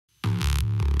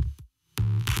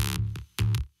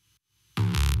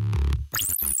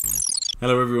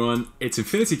Hello everyone, it's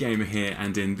Infinity Gamer here,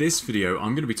 and in this video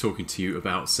I'm going to be talking to you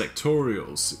about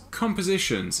sectorials,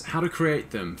 compositions, how to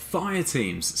create them, fire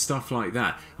teams, stuff like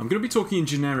that. I'm going to be talking in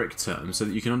generic terms so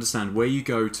that you can understand where you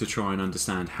go to try and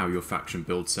understand how your faction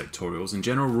builds sectorials and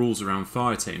general rules around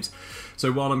fire teams.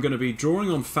 So while I'm going to be drawing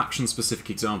on faction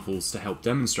specific examples to help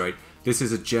demonstrate, this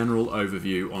is a general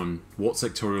overview on what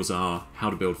sectorials are, how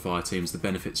to build fire teams, the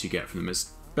benefits you get from them.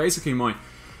 It's basically my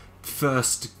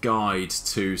first guide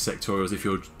to sectorials if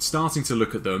you're starting to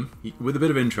look at them with a bit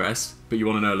of interest, but you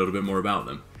want to know a little bit more about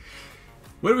them.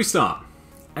 Where do we start?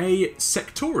 A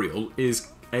sectorial is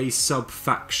a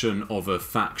sub-faction of a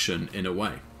faction in a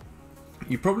way.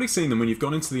 You've probably seen them when you've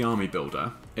gone into the army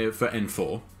builder for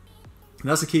N4.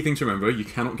 That's a key thing to remember. You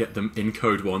cannot get them in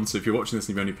Code 1, so if you're watching this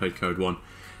and you've only played Code 1,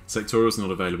 sectorials are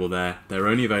not available there. They're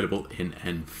only available in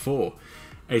N4.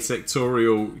 A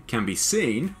sectorial can be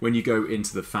seen when you go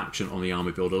into the faction on the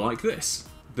army builder like this.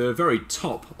 The very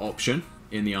top option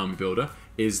in the army builder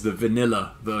is the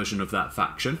vanilla version of that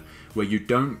faction, where you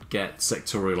don't get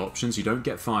sectorial options, you don't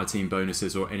get fire team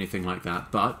bonuses or anything like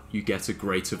that, but you get a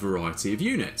greater variety of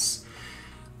units.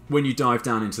 When you dive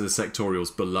down into the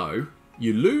sectorials below,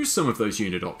 you lose some of those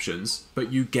unit options,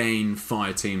 but you gain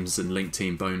fire teams and link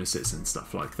team bonuses and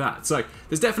stuff like that. So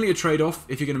there's definitely a trade-off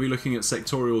if you're going to be looking at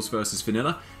sectorials versus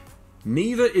vanilla.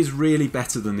 Neither is really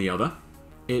better than the other.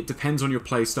 It depends on your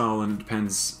playstyle and it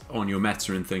depends on your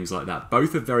meta and things like that.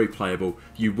 Both are very playable.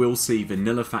 You will see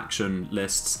vanilla faction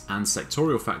lists and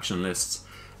sectorial faction lists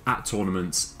at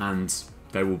tournaments, and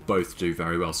they will both do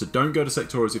very well. So don't go to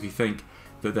sectorials if you think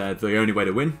that they're the only way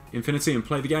to win Infinity and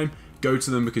play the game. Go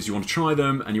to them because you want to try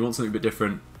them and you want something a bit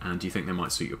different and you think they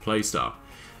might suit your playstyle.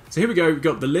 So here we go, we've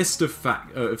got the list of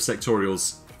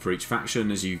sectorials for each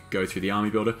faction as you go through the army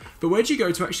builder. But where do you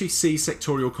go to actually see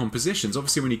sectorial compositions?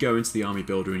 Obviously when you go into the army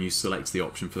builder and you select the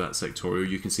option for that sectorial,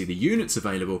 you can see the units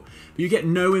available, but you get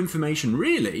no information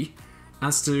really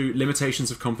as to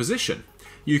limitations of composition.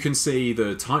 You can see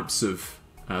the types of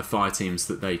fire teams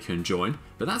that they can join,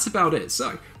 but that's about it.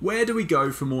 So where do we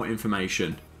go for more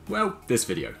information? Well, this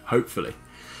video, hopefully.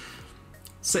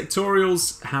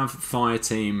 Sectorials have fire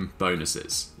team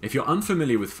bonuses. If you're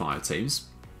unfamiliar with fire teams,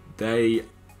 they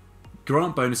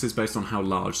grant bonuses based on how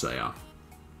large they are.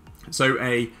 So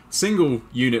a single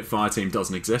unit fire team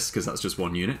doesn't exist because that's just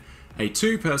one unit. A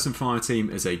two-person fire team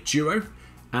is a duo,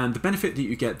 and the benefit that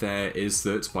you get there is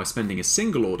that by spending a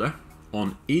single order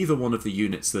on either one of the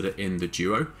units that are in the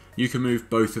duo, you can move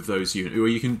both of those units, or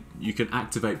you can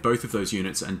activate both of those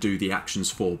units and do the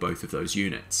actions for both of those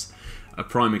units. A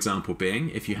prime example being,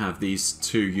 if you have these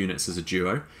two units as a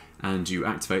duo and you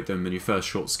activate them in your first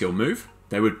short skill move,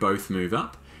 they would both move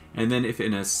up. And then if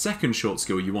in a second short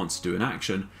skill you want to do an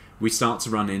action, we start to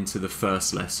run into the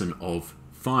first lesson of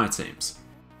fire teams.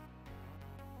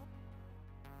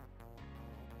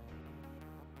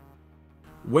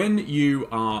 When you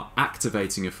are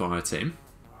activating a fire team,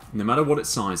 no matter what its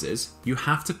size is, you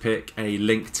have to pick a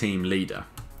link team leader,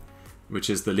 which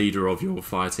is the leader of your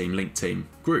fire team link team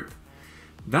group.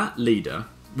 That leader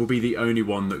will be the only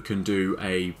one that can do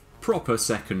a proper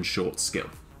second short skill.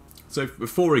 So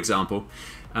for example,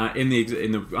 in the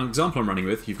example I'm running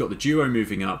with, you've got the duo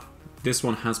moving up. This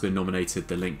one has been nominated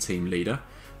the link team leader.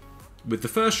 With the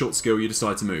first short skill, you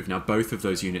decide to move. Now, both of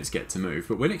those units get to move,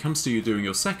 but when it comes to you doing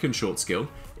your second short skill,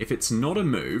 if it's not a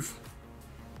move,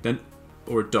 then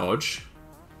or a dodge,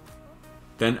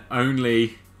 then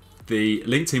only the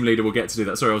link team leader will get to do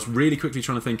that. Sorry, I was really quickly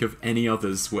trying to think of any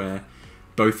others where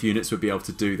both units would be able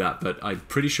to do that, but I'm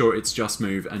pretty sure it's just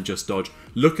move and just dodge.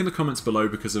 Look in the comments below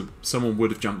because someone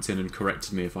would have jumped in and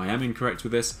corrected me if I am incorrect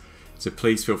with this, so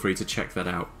please feel free to check that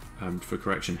out for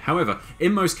correction. However,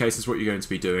 in most cases what you're going to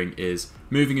be doing is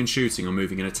moving and shooting, or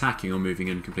moving and attacking, or moving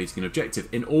and completing an objective.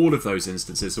 In all of those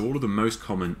instances, all of the most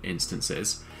common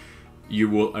instances, you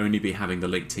will only be having the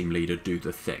link team leader do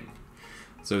the thing.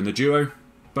 So in the duo,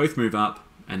 both move up,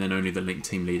 and then only the link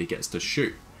team leader gets to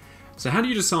shoot. So how do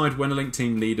you decide when a link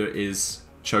team leader is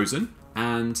chosen,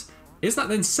 and is that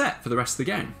then set for the rest of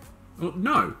the game? Well,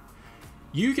 no.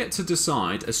 You get to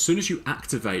decide as soon as you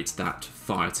activate that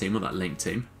fire team or that link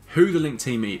team, who the link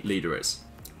team leader is.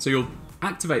 So you'll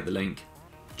activate the link,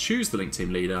 choose the link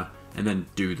team leader, and then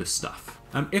do the stuff.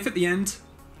 If at the end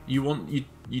you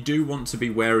do want to be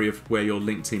wary of where your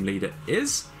link team leader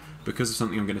is, because of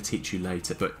something I'm going to teach you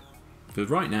later, but for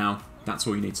right now, that's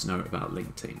all you need to know about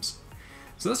link teams.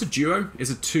 So that's a duo, is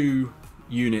a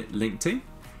 2-unit link team.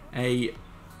 A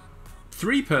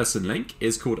 3-person link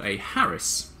is called a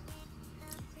Harris.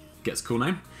 Gets a cool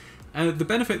name. The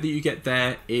benefit that you get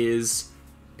there is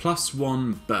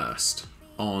 +1 burst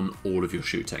on all of your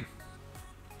shooting.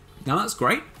 Now that's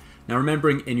great, Now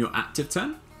remembering in your active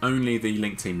turn, only the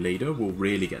link team leader will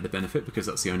really get the benefit because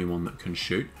that's the only one that can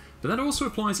shoot, but that also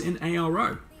applies in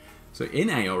ARO. So in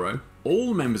ARO,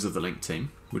 all members of the link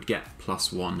team would get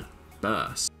 +1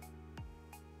 burst.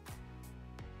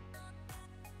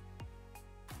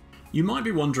 You might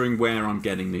be wondering where I'm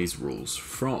getting these rules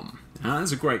from. Now,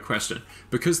 that's a great question,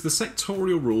 because the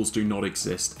sectorial rules do not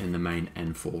exist in the main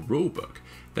N4 rulebook.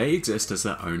 They exist as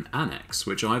their own annex,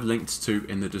 which I've linked to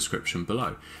in the description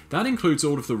below. That includes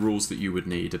all of the rules that you would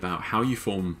need about how you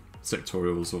form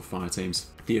sectorials or fire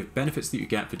teams, the benefits that you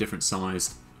get for different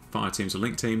sized fire teams or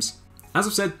link teams. As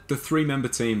I've said, the 3-member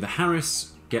team, the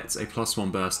Harris, gets a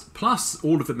 +1 burst, plus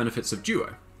all of the benefits of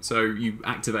duo. So you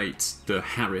activate the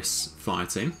Harris fire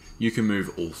team, you can move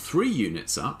all 3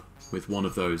 units up, with one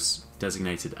of those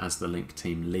designated as the link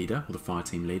team leader, or the fire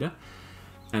team leader,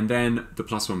 and then the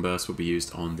 +1 burst will be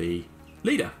used on the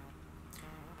leader.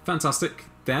 Fantastic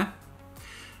there.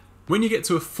 When you get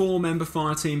to a 4-member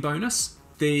fire team bonus,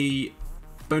 the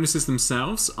bonuses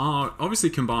themselves are obviously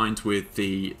combined with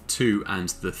the 2 and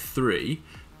the 3,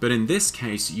 but in this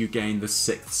case you gain the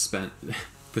sixth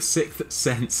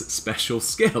sense special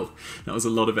skill. That was a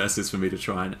lot of S's for me to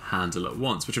try and handle at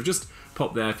once, which I've just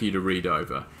popped there for you to read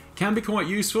over. Can be quite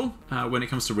useful when it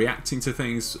comes to reacting to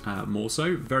things more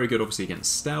so. Very good obviously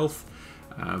against stealth,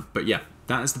 but yeah,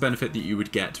 that is the benefit that you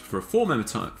would get for a 4-member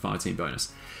fire team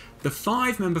bonus. The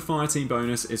 5-member fire team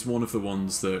bonus is one of the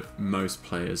ones that most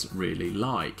players really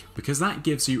like, because that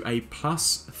gives you a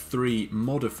 +3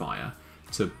 modifier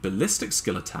to ballistic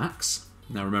skill attacks.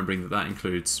 Now remembering that that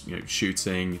includes, you know,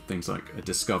 shooting, things like a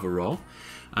discover roll,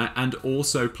 and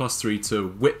also +3 to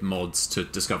whip mods to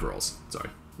discover rolls. Sorry,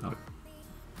 I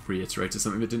reiterated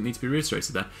something that didn't need to be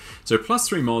reiterated there. So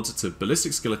 +3 mod to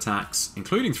ballistic skill attacks,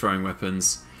 including throwing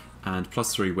weapons, and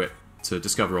 +3 whip to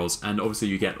discover rolls. And obviously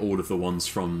you get all of the ones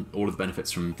from, all of the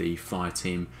benefits from the fire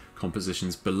team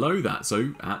compositions below that.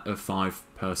 So at a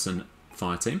 5-person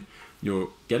fire team, you're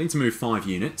getting to move 5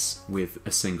 units with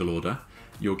a single order.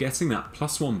 You're getting that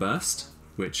 +1 burst,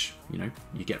 which, you know,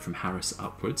 you get from Harris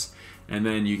upwards. And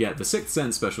then you get the 6th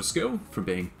sense special skill from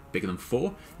being bigger than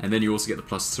 4. And then you also get the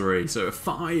 +3. So a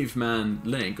 5-man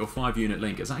link, or 5-unit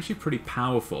link, is actually pretty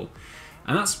powerful.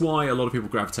 And that's why a lot of people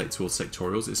gravitate towards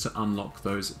sectorials, is to unlock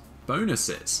those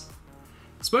bonuses.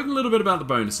 Spoken a little bit about the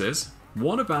bonuses.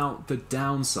 What about the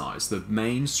downsides, the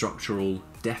main structural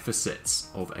deficits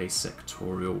of a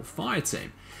sectorial fire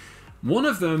team? One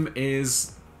of them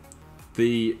is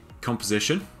the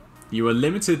composition. You are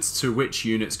limited to which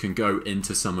units can go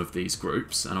into some of these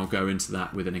groups, and I'll go into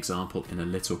that with an example in a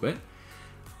little bit.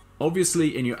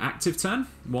 Obviously, in your active turn,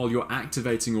 while you're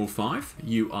activating all 5,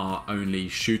 you are only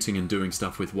shooting and doing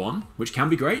stuff with 1, which can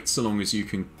be great so long as you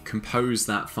can compose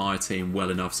that fire team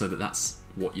well enough so that that's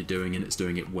what you're doing and it's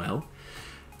doing it well.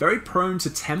 Very prone to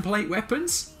template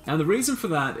weapons, and the reason for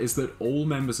that is that all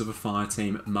members of a fire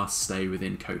team must stay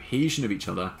within cohesion of each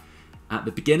other at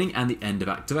the beginning and the end of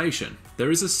activation. There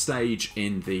is a stage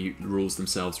in the rules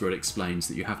themselves where it explains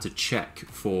that you have to check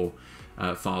for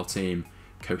fire team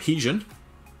cohesion.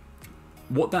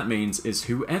 What that means is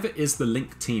whoever is the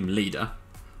link team leader,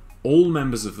 all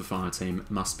members of the fire team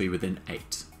must be within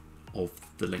 8 of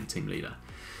the link team leader.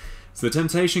 So the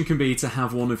temptation can be to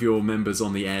have one of your members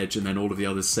on the edge and then all of the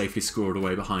others safely scored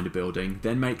away behind a building,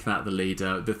 then make that the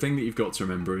leader. The thing that you've got to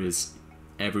remember is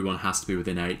everyone has to be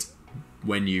within 8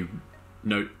 when you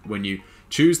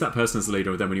choose that person as the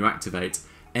leader, or then when you activate.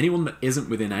 Anyone that isn't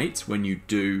within 8 when you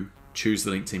do choose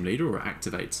the link team leader or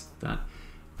activate that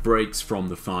breaks from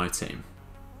the fire team.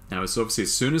 Now, it's obviously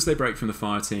as soon as they break from the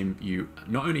fire team, you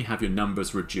not only have your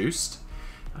numbers reduced,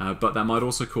 but that might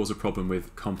also cause a problem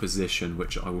with composition,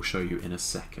 which I will show you in a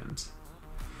second.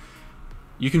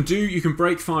 You can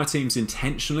break fire teams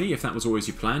intentionally if that was always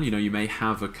your plan. You know, you may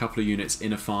have a couple of units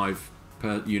in a 5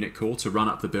 per unit core to run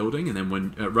up the building, and then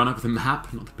when run up the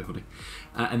map, not the building,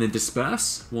 and then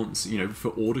disperse once, you know,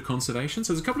 for order conservation.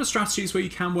 So there's a couple of strategies where you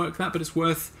can work that, but it's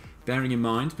worth bearing in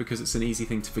mind because it's an easy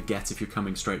thing to forget if you're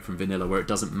coming straight from vanilla, where it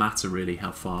doesn't matter really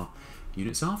how far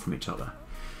units are from each other.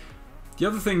 The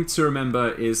other thing to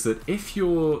remember is that if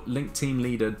your link team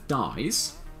leader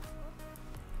dies,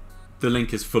 the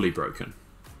link is fully broken.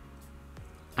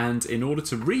 And in order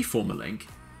to reform a link,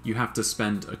 you have to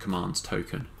spend a command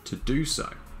token to do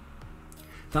so.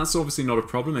 That's obviously not a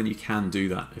problem, and you can do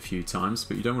that a few times,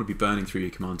 but you don't want to be burning through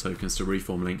your command tokens to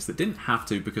reform links that didn't have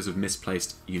to because of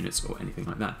misplaced units or anything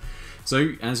like that.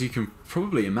 So, as you can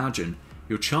probably imagine,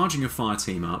 you're charging your fire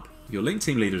team up, your link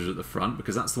team leader is at the front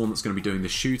because that's the one that's going to be doing the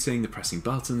shooting, the pressing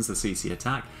buttons, the CC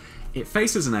attack. It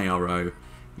faces an ARO,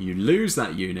 you lose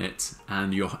that unit,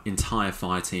 and your entire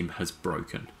fire team has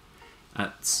broken.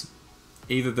 at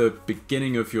either the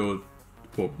beginning of your,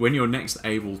 or when you're next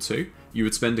able to, you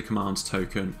would spend a command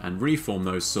token and reform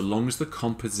those so long as the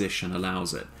composition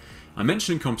allows it. I'm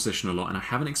mentioning composition a lot, and I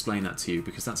haven't explained that to you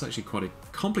because that's actually quite a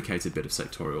complicated bit of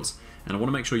sectorials, and I want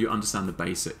to make sure you understand the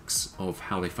basics of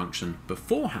how they function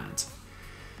beforehand.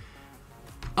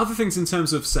 Other things in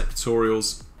terms of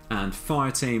sectorials and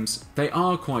fire teams, they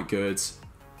are quite good.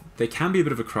 They can be a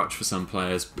bit of a crutch for some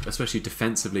players, especially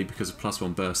defensively because of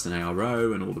 +1 burst and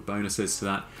ARO and all the bonuses to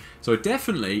that. So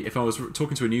definitely, if I was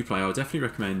talking to a new player, I would definitely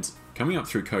recommend coming up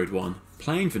through Code 1,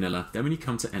 playing vanilla, then when you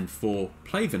come to N4,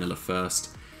 play vanilla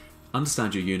first,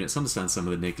 understand your units, understand some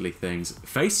of the niggly things,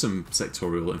 face some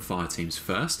sectorial and fire teams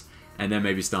first, and then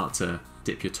maybe start to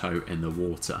dip your toe in the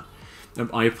water.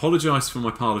 I apologise for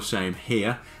my pile of shame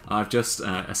here. I've just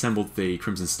assembled the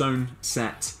Crimson Stone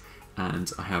set,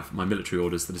 and I have my military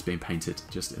orders that is being painted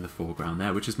just in the foreground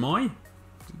there, which is my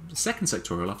second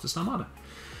sectorial after Starmada.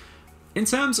 In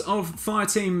terms of fire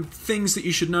team things that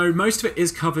you should know, most of it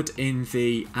is covered in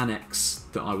the annex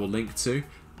that I will link to.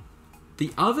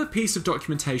 The other piece of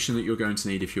documentation that you're going to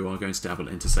need if you are going to dabble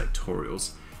into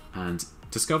sectorials and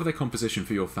discover their composition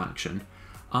for your faction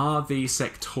are the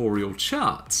sectorial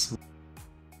charts.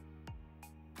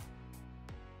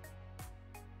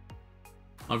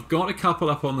 I've got a couple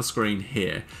up on the screen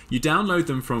here. You download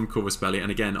them from Corvus Belli, and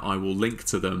again I will link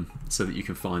to them so that you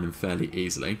can find them fairly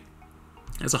easily.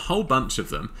 There's a whole bunch of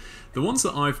them. The ones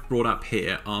that I've brought up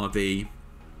here are the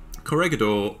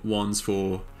Corregidor ones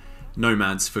for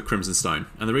Nomads for Crimson Stone,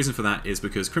 and the reason for that is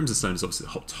because Crimson Stone is obviously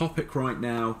the hot topic right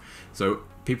now, so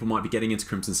people might be getting into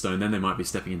Crimson Stone, then they might be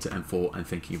stepping into M4 and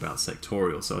thinking about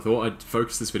sectorial. So I thought I'd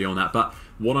focus this video on that, but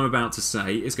what I'm about to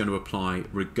say is going to apply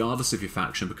regardless of your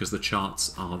faction because the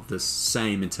charts are the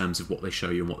same in terms of what they show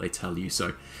you and what they tell you,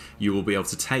 so you will be able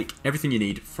to take everything you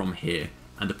need from here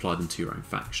and apply them to your own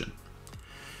faction.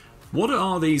 What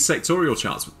are these sectorial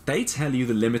charts? They tell you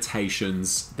the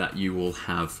limitations that you will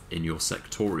have in your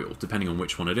sectorial, depending on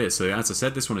which one it is. So as I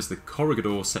said, this one is the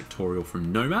Corregidor sectorial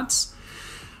from Nomads.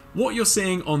 What you're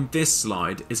seeing on this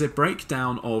slide is a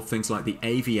breakdown of things like the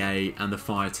AVA and the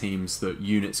fire teams that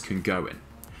units can go in.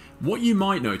 What you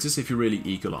might notice if you're really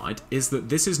eagle-eyed is that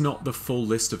this is not the full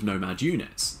list of Nomad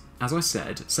units. As I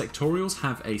said, sectorials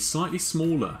have a slightly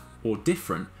smaller or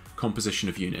different composition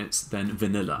of units than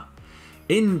vanilla.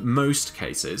 In most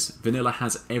cases, vanilla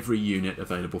has every unit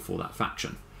available for that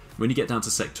faction. When you get down to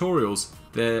sectorials,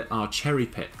 there are cherry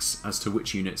picks as to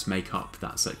which units make up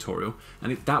that sectorial,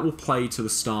 and that will play to the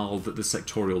style that the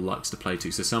sectorial likes to play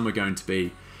to. So some are going to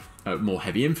be more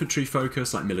heavy infantry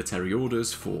focused, like military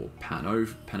orders for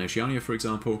Pan-Oceania, for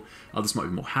example. Others might be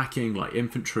more hacking, like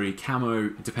infantry, camo,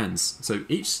 it depends. So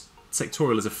each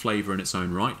sectorial is a flavour in its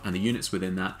own right, and the units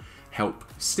within that help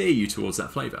steer you towards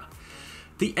that flavour.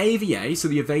 The AVA, so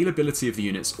the availability of the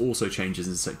units, also changes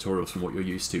in sectorials from what you're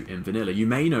used to in vanilla. You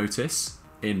may notice,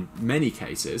 in many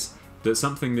cases, that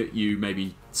something that you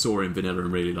maybe saw in vanilla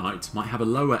and really liked might have a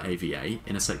lower AVA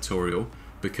in a sectorial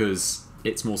because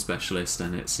it's more specialist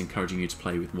and it's encouraging you to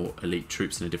play with more elite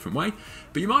troops in a different way.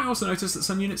 But you might also notice that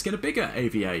some units get a bigger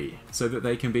AVA so that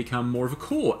they can become more of a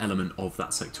core element of that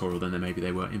sectorial than maybe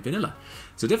they were in vanilla.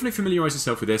 So definitely familiarise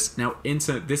yourself with this. Now,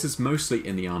 this is mostly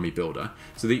in the army builder,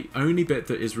 so the only bit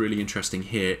that is really interesting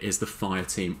here is the fire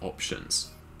team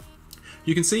options.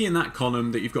 You can see in that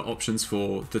column that you've got options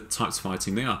for the types of fire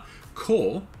team they are.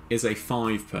 Core is a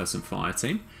 5-person fire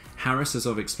team. Harris, as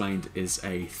I've explained, is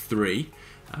a 3.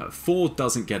 4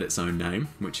 doesn't get its own name,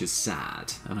 which is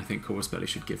sad, and I think Corvus Belli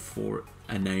should give 4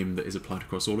 a name that is applied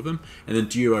across all of them. And then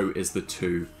Duo is the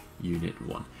 2-unit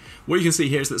one. What you can see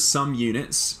here is that some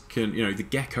units can, the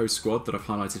Gecko squad that I've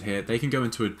highlighted here, they can go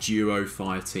into a duo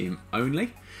fire team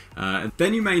only. And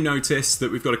then you may notice that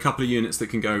we've got a couple of units that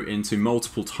can go into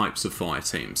multiple types of fire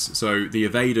teams. So the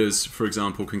Evaders, for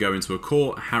example, can go into a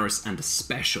core, a Harris, and a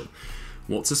special.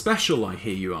 What's a special, I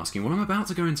hear you asking? Well, I'm about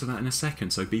to go into that in a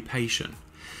second, so be patient.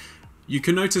 You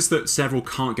can notice that several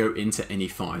can't go into any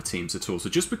fire teams at all. So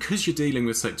just because you're dealing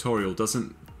with sectorials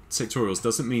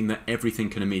doesn't mean that everything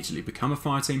can immediately become a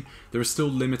fire team. There are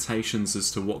still limitations as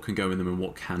to what can go in them and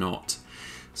what cannot.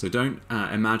 So don't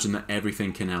imagine that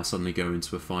everything can now suddenly go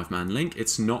into a 5-man link.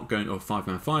 It's not going, or a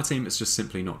 5-man fire team. It's just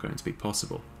simply not going to be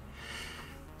possible.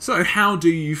 So how do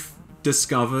you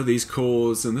discover these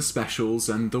cores and the specials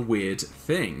and the weird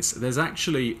things? There's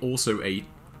actually also a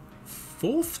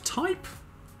 4th type.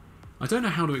 I don't know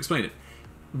how to explain it.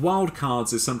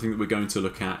 Wildcards is something that we're going to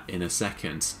look at in a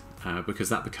second because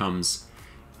that becomes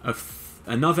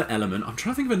another element. I'm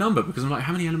trying to think of a number because I'm like,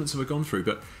 how many elements have I gone through?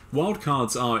 But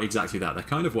wildcards are exactly that. They're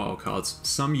kind of wildcards.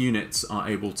 Some units are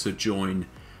able to join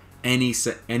any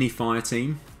fire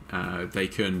team. They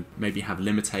can maybe have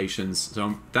limitations.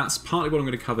 So that's partly what I'm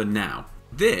going to cover now.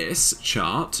 This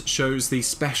chart shows the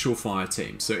special fire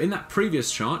team. So in that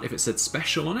previous chart, if it said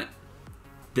special on it,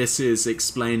 this is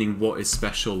explaining what is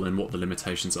special and what the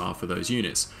limitations are for those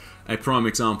units. A prime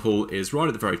example is right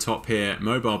at the very top here,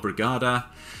 Mobile Brigada.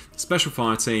 Special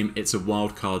fire team, it's a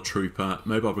wildcard trooper.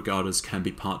 Mobile Brigadas can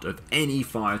be part of any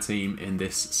fire team in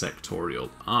this sectorial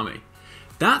army.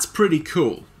 That's pretty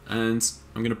cool, and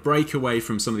I'm going to break away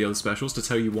from some of the other specials to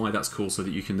tell you why that's cool so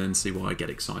that you can then see why I get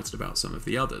excited about some of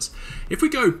the others. If we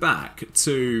go back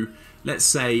to, let's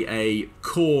say, a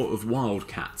core of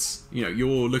Wildcats, you know,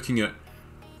 you're looking at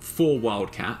 4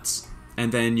 Wildcats,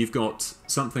 and then you've got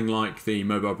something like the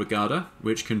Mobile Brigada,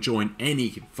 which can join any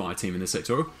fire team in the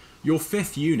sectorial. Your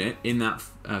 5th unit in that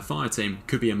fire team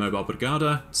could be a Mobile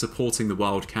Brigada, supporting the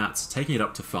Wildcats, taking it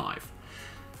up to 5.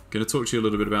 Going to talk to you a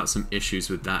little bit about some issues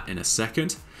with that in a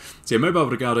second. So, yeah, Mobile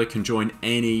Brigada can join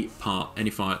any fire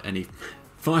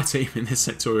team in this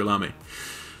sectorial army.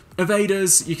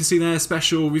 Evaders, you can see there,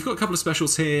 special. We've got a couple of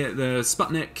specials here. The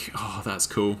Sputnik, oh, that's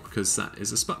cool because that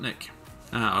is a Sputnik.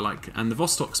 And the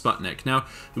Vostok Sputnik. Now,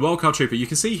 the Wildcard Trooper, you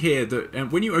can see here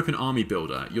that when you open Army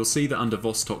Builder, you'll see that under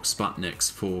Vostok Sputniks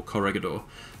for Corregidor,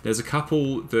 there's a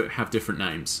couple that have different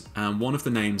names. And one of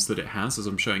the names that it has, as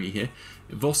I'm showing you here,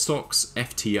 Vostok's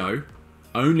FTO,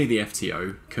 only the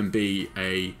FTO can be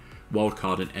a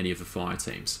wildcard in any of the fire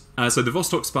teams. So the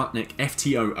Vostok Sputnik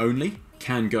FTO only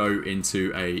can go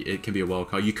into it can be a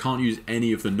wildcard. You can't use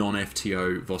any of the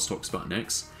non-FTO Vostok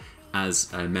Sputniks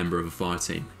as a member of a fire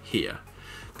team here.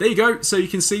 There you go, so you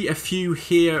can see a few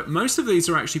here. Most of these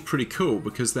are actually pretty cool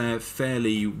because they're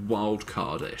fairly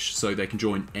wildcard-ish, so they can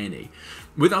join any.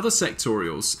 With other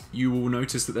sectorials, you will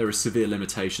notice that there are severe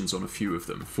limitations on a few of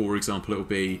them. For example, it will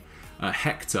be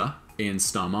Hector in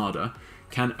Starmada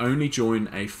can only join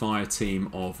a fire team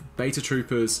of Beta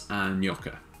Troopers and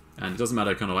Nyoka. And it doesn't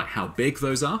matter kind of like how big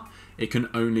those are, it can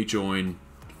only join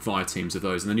fire teams of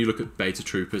those. And then you look at Beta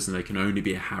Troopers and they can only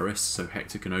be a Harris, so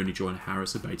Hector can only join a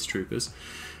Harris of Beta Troopers.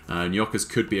 Nyokas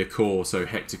could be a corps, so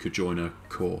Hector could join a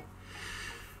corps.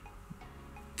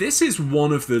 This is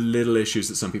one of the little issues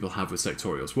that some people have with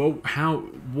sectorials. Well,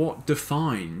 what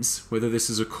defines whether this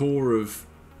is a corps of,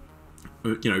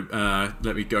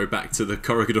 let me go back to the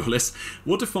Corregidor list.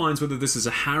 What defines whether this is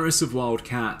a Harris of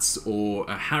Wildcats or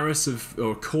a Harris of,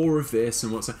 or a corps of this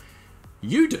and what's that?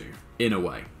 You do, in a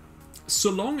way.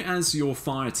 So long as your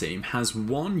fire team has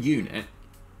one unit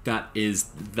that is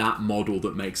that model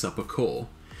that makes up a corps,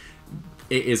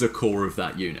 it is a core of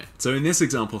that unit. So in this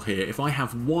example here, if I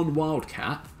have one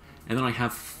Wildcat and then I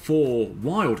have 4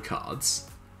 Wildcards,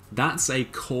 that's a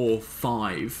core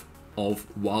 5 of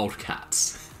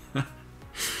Wildcats.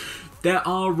 There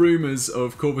are rumours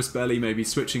of Corvus Belli maybe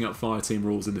switching up fire team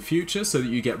rules in the future so that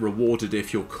you get rewarded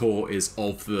if your core is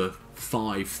of the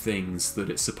 5 things that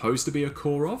it's supposed to be a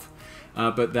core of.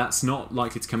 But that's not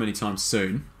likely to come anytime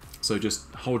soon. So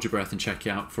just hold your breath and check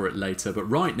out for it later. But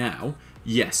right now,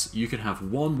 yes, you can have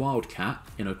one Wildcat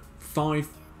in a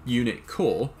 5-unit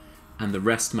core and the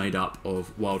rest made up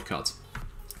of Wildcards.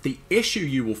 The issue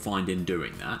you will find in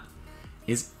doing that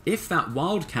is if that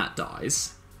Wildcat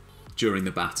dies during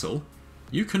the battle,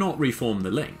 you cannot reform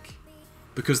the link.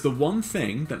 Because the one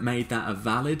thing that made that a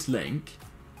valid link,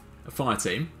 a fire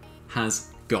team,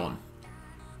 has gone.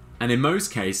 And in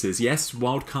most cases, yes,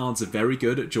 wildcards are very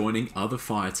good at joining other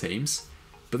fire teams,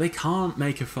 but they can't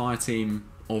make a fire team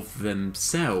of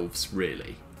themselves,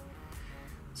 really.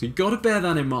 So you've got to bear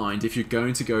that in mind if you're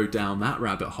going to go down that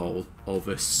rabbit hole of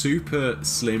a super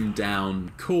slimmed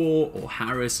down core or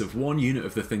Harris of one unit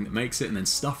of the thing that makes it and then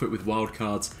stuff it with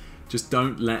wildcards. Just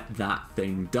don't let that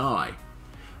thing die.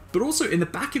 But also in the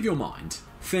back of your mind,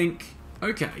 think,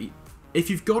 okay, if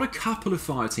you've got a couple of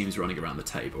fire teams running around the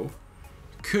table,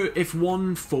 if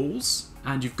one falls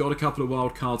and you've got a couple of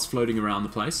wildcards floating around the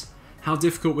place, how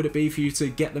difficult would it be for you to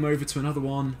get them over to another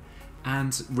one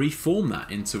and reform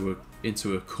that into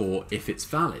a core if it's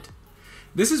valid?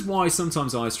 This is why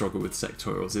sometimes I struggle with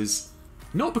sectorials, is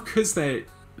not because they're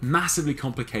massively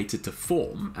complicated to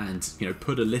form and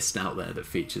put a list out there that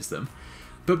features them,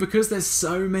 but because there's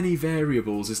so many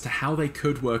variables as to how they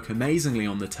could work amazingly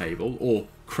on the table or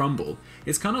crumble.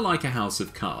 It's kind of like a house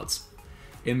of cards,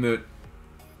 in that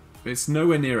it's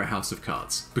nowhere near a house of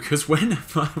cards, because when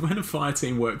a fire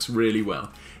team works really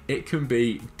well, it can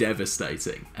be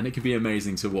devastating and it can be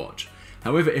amazing to watch.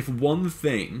 However, if one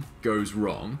thing goes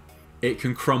wrong, it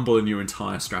can crumble and your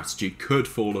entire strategy could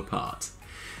fall apart.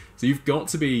 So you've got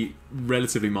to be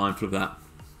relatively mindful of that.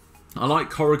 I like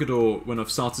Corregidor when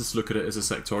I've started to look at it as a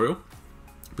sectorial,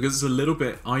 because it's a little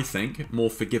bit, I think,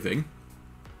 more forgiving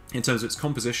in terms of its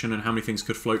composition and how many things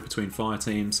could float between fire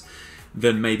teams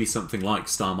than maybe something like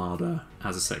Starmada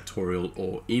as a sectorial,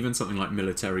 or even something like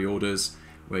military orders,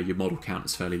 where your model count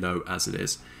is fairly low as it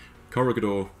is.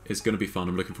 Corregidor is going to be fun.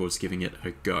 I'm looking forward to giving it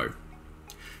a go.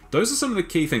 Those are some of the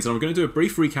key things, and I'm going to do a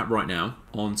brief recap right now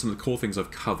on some of the core things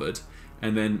I've covered,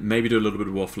 and then maybe do a little bit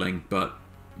of waffling, but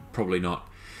probably not.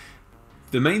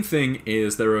 The main thing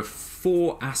is there are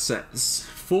four assets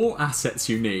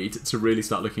you need to really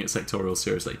start looking at sectorials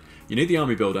seriously. You need the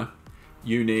army builder,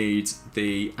 you need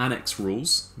the annex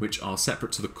rules, which are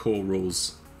separate to the core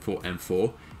rules for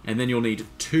M4, and then you'll need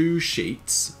 2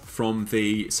 sheets from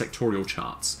the sectorial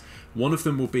charts. One of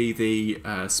them will be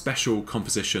the special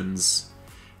compositions,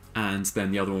 and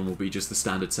then the other one will be just the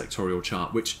standard sectorial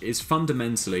chart, which is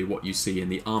fundamentally what you see in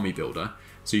the army builder.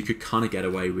 So you could kind of get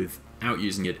away without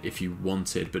using it if you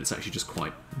wanted, but it's actually just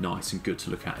quite nice and good to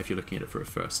look at if you're looking at it for a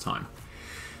first time.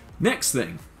 Next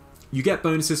thing, you get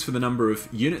bonuses for the number of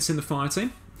units in the fire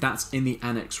team. That's in the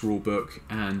annex rulebook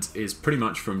and is pretty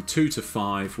much from 2 to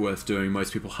 5 worth doing.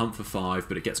 Most people hunt for 5,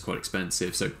 but it gets quite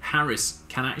expensive. So Harris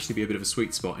can actually be a bit of a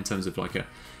sweet spot in terms of like a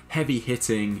heavy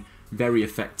hitting, very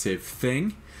effective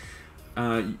thing.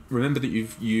 Remember that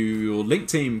your link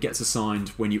team gets assigned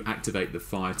when you activate the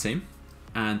fire team,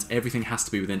 and everything has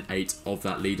to be within 8 of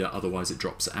that leader, otherwise it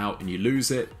drops out and you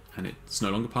lose it and it's no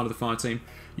longer part of the fire team.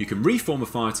 You can reform a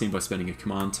fire team by spending a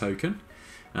command token,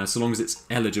 so long as it's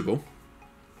eligible.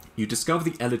 You discover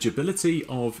the eligibility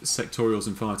of sectorials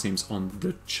and fire teams on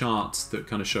the chart that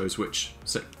kind of shows which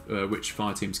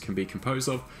fire teams can be composed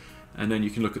of, and then you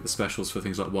can look at the specials for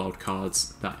things like wild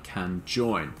cards that can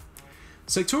join.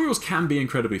 Sectorials can be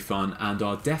incredibly fun and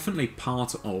are definitely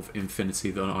part of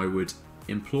Infinity that I would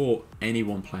implore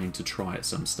anyone playing to try at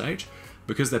some stage,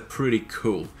 because they're pretty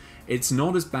cool. It's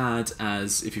not as bad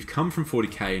as, if you've come from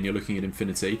 40k and you're looking at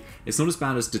Infinity, it's not as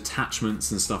bad as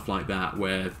detachments and stuff like that,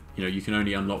 where you can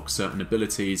only unlock certain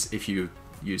abilities if you're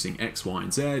using X, Y,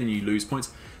 and Z and you lose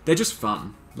points. They're just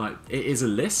fun. Like, it is a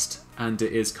list, and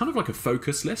it is kind of like a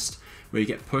focus list, where you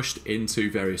get pushed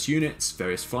into various units,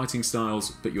 various fighting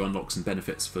styles, but you unlock some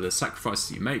benefits for the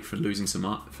sacrifices you make for losing some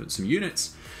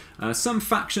units. Some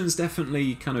factions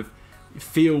definitely kind of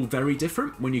feel very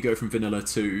different when you go from vanilla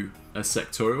to a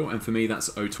sectorial, and for me that's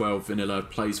O12 vanilla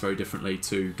plays very differently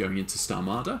to going into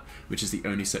Starmada, which is the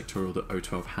only sectorial that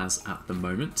O12 has at the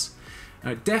moment.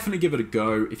 Definitely give it a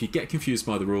go. If you get confused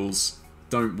by the rules,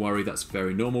 don't worry, that's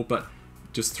very normal, but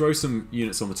just throw some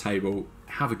units on the table,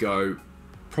 have a go,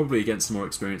 probably against a more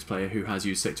experienced player who has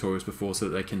used sectorials before, so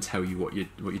that they can tell you what you're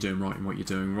doing right and what you're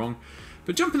doing wrong.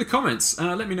 But jump in the comments,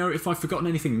 let me know if I've forgotten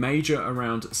anything major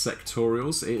around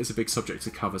sectorials. It is a big subject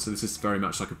to cover, so this is very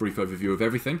much like a brief overview of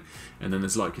everything, and then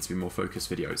there's likely to be more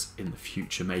focused videos in the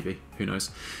future, maybe, who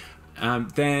knows.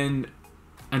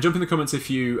 And jump in the comments if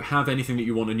you have anything that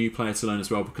you want a new player to learn as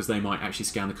well, because they might actually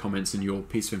scan the comments and your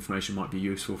piece of information might be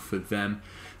useful for them.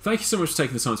 Thank you so much for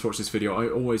taking the time to watch this video. I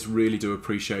always really do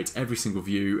appreciate every single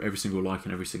view, every single like,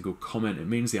 and every single comment. It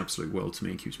means the absolute world to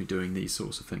me and keeps me doing these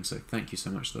sorts of things. So thank you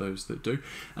so much to those that do.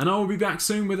 And I will be back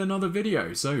soon with another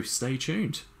video, so stay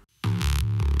tuned.